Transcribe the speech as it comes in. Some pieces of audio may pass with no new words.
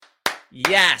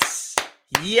Yes.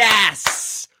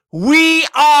 Yes. We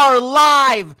are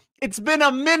live. It's been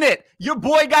a minute. Your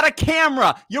boy got a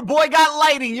camera. Your boy got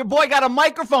lighting. Your boy got a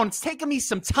microphone. It's taken me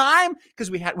some time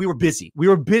because we were busy. We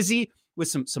were busy with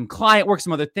some client work,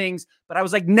 some other things. But I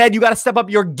was like, Ned, you got to step up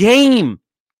your game.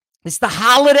 It's the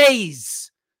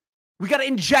holidays. We got to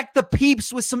inject the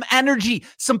peeps with some energy,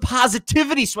 some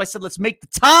positivity. So I said, let's make the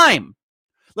time.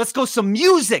 Let's go some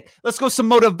music. Let's go some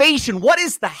motivation. What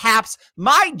is the haps?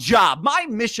 My job, my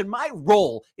mission, my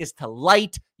role is to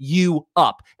light you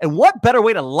up. And what better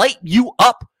way to light you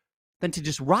up than to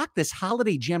just rock this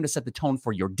holiday jam to set the tone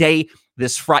for your day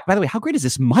this Friday. By the way, how great is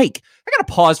this mic? I got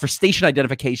to pause for station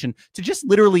identification to just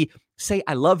literally say,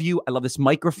 I love you. I love this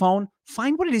microphone.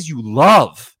 Find what it is you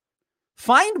love.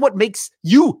 Find what makes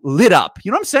you lit up.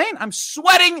 You know what I'm saying? I'm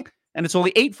sweating and it's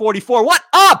only 8:44. What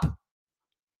up?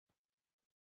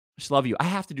 Just love you. I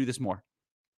have to do this more.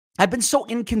 I've been so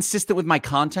inconsistent with my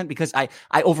content because I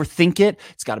overthink it.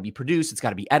 It's got to be produced. It's got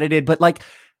to be edited. But like,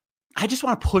 I just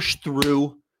want to push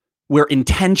through where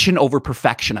intention over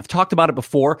perfection. I've talked about it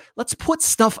before. Let's put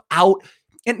stuff out.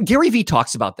 And Gary Vee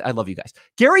talks about that. I love you guys.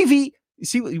 Gary Vee,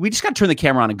 see, we just got to turn the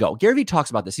camera on and go. Gary Vee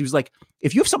talks about this. He was like,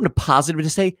 if you have something positive to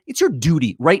say, it's your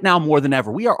duty right now more than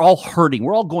ever. We are all hurting.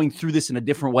 We're all going through this in a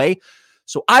different way.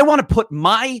 So I want to put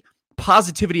my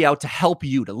positivity out to help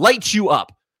you, to light you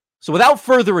up. So without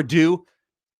further ado,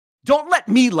 don't let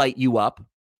me light you up.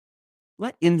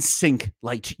 Let NSYNC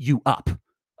light you up.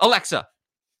 Alexa,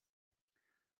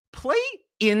 play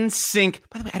NSYNC.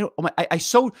 By the way, I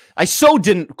so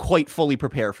didn't quite fully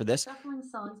prepare for this. Shuffling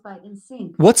songs by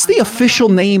NSYNC. What's the official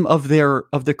name of their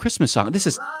Christmas song? This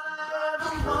is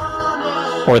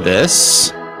or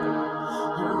this.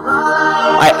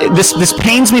 This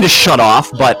pains me to shut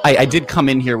off, but I did come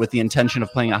in here with the intention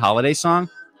of playing a holiday song.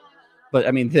 But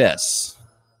I mean this.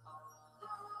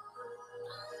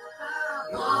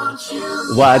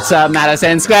 What's up,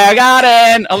 Madison Square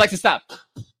Garden? Alexa, stop.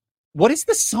 What is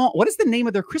the song? What is the name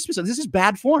of their Christmas song? This is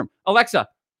bad form. Alexa,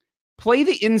 play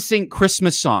the NSYNC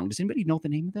Christmas song. Does anybody know the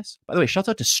name of this? By the way, shout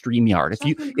out to StreamYard.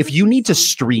 If you need to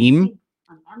stream,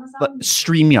 but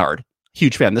StreamYard,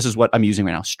 huge fan. This is what I'm using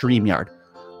right now. StreamYard.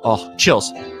 Oh,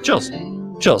 chills.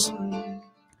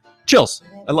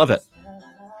 I love it.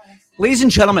 Ladies and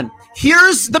gentlemen,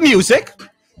 here's the music,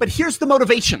 but here's the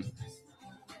motivation.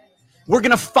 We're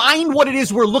going to find what it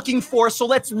is we're looking for. So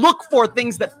let's look for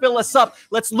things that fill us up.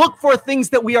 Let's look for things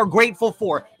that we are grateful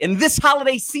for in this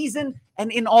holiday season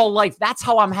and in all life. That's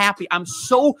how I'm happy. I'm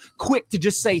so quick to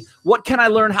just say, what can I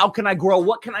learn? How can I grow?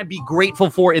 What can I be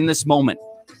grateful for in this moment?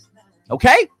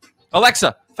 Okay?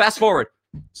 Alexa, fast forward.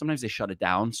 Sometimes they shut it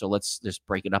down, so let's just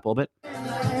break it up a little bit.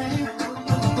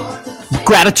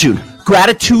 Gratitude.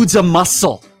 Gratitude's a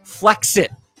muscle. Flex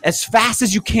it as fast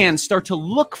as you can. Start to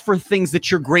look for things that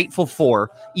you're grateful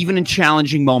for, even in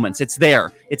challenging moments. It's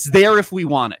there. It's there if we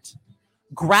want it.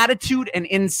 Gratitude and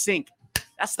NSYNC.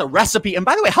 That's the recipe. And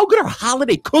by the way, how good are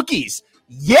holiday cookies?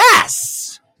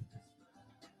 Yes!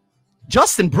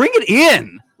 Justin, bring it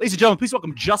in. Ladies and gentlemen, please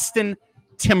welcome Justin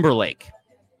Timberlake.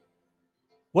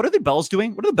 What are the bells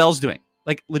doing? What are the bells doing?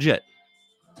 Like, legit.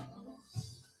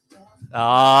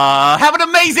 Have an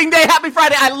amazing day. Happy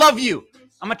Friday. I love you.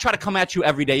 I'm going to try to come at you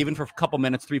every day, even for a couple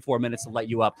minutes, 3-4 minutes to light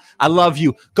you up. I love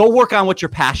you. Go work on what you're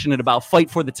passionate about. Fight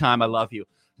for the time. I love you.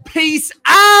 Peace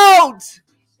out.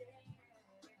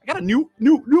 I got a new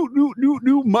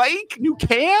mic, new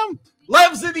cam.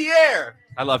 Love's in the air.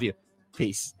 I love you.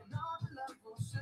 Peace.